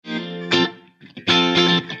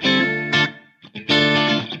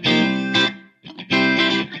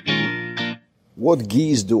what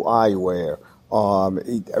gis do I wear?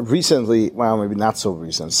 Recently, well, maybe not so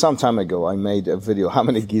recent, some time ago, I made a video, how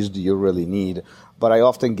many gis do you really need? But I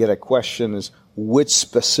often get a question is, which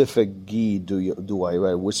specific gi do I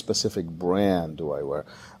wear? Which specific brand do I wear?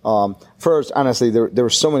 First, honestly, there are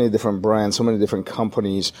so many different brands, so many different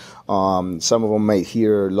companies. Some of them made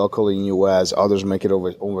here locally in U.S., others make it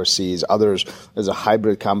overseas. Others, there's a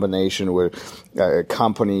hybrid combination where a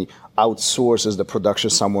company outsources the production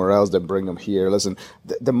somewhere else, they bring them here. Listen,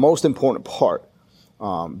 the most important part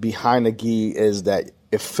behind a gi is that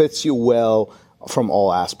it fits you well from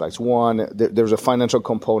all aspects. One, there's a financial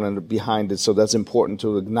component behind it, so that's important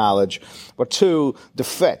to acknowledge. But two, the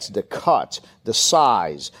fit, the cut, the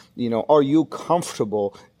size. Are you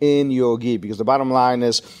comfortable in your gi? Because the bottom line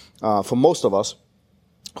is, for most of us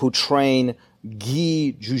who train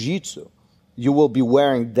gi jiu-jitsu, you will be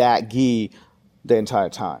wearing that gi the entire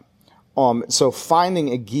time. So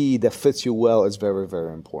finding a gi that fits you well is very,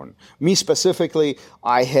 very important. Me specifically,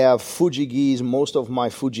 I have Fuji gis. Most of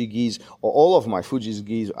my Fuji gis, or all of my Fuji's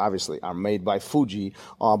gis, obviously, are made by Fuji,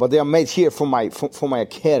 but they are made here for my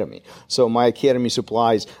academy. So my academy is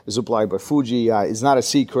supplied by Fuji. It's not a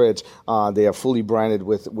secret. They are fully branded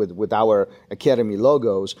with our academy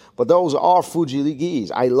logos. But those are Fuji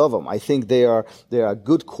gis. I love them. I think they are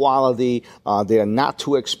good quality. They are not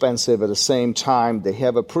too expensive. At the same time, they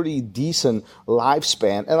have a pretty decent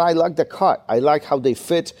lifespan, and I like the cut. I like how they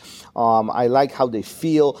fit. I like how they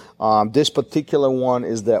feel. This particular one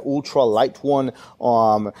is the ultra light one,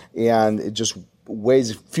 and it just weighs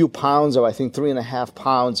a few pounds, or I think 3.5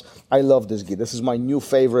 pounds. I love this gi. This is my new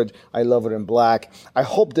favorite. I love it in black. I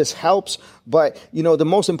hope this helps, but the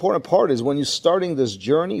most important part is when you're starting this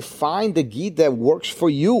journey, find the gi that works for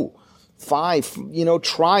you. Try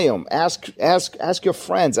them. Ask your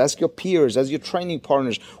friends, ask your peers, ask your training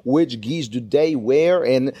partners, which gis do they wear,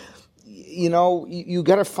 and you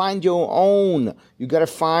got to find your own. You got to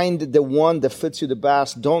find the one that fits you the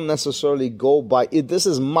best. Don't necessarily go by it. This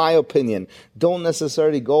is my opinion. Don't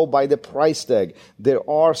necessarily go by the price tag. There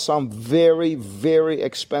are some very, very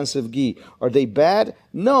expensive gi. Are they bad?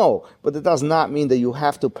 No, but it does not mean that you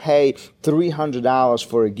have to pay $300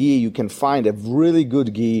 for a gi. You can find a really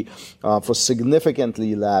good gi for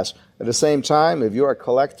significantly less. At the same time, if you're a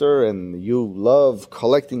collector and you love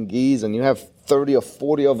collecting gis and you have 30 or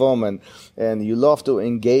 40 of them, and you love to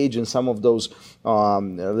engage in some of those a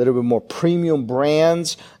little bit more premium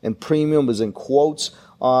brands, and premium is in quotes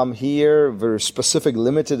here, very specific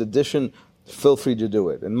limited edition, feel free to do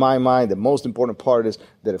it. In my mind, the most important part is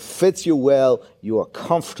that it fits you well, you are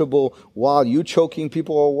comfortable while you choking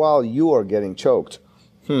people or while you are getting choked.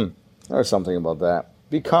 There's something about that.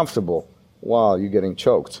 Be comfortable while you're getting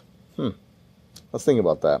choked. Let's think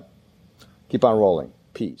about that. Keep on rolling.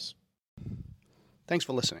 Peace. Thanks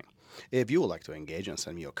for listening. If you would like to engage and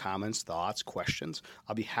send me your comments, thoughts, questions,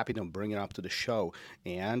 I'll be happy to bring it up to the show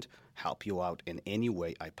and help you out in any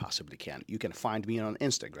way I possibly can. You can find me on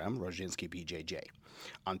Instagram, RozhinskiBJJ.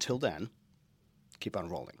 Until then, keep on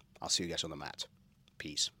rolling. I'll see you guys on the mat.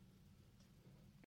 Peace.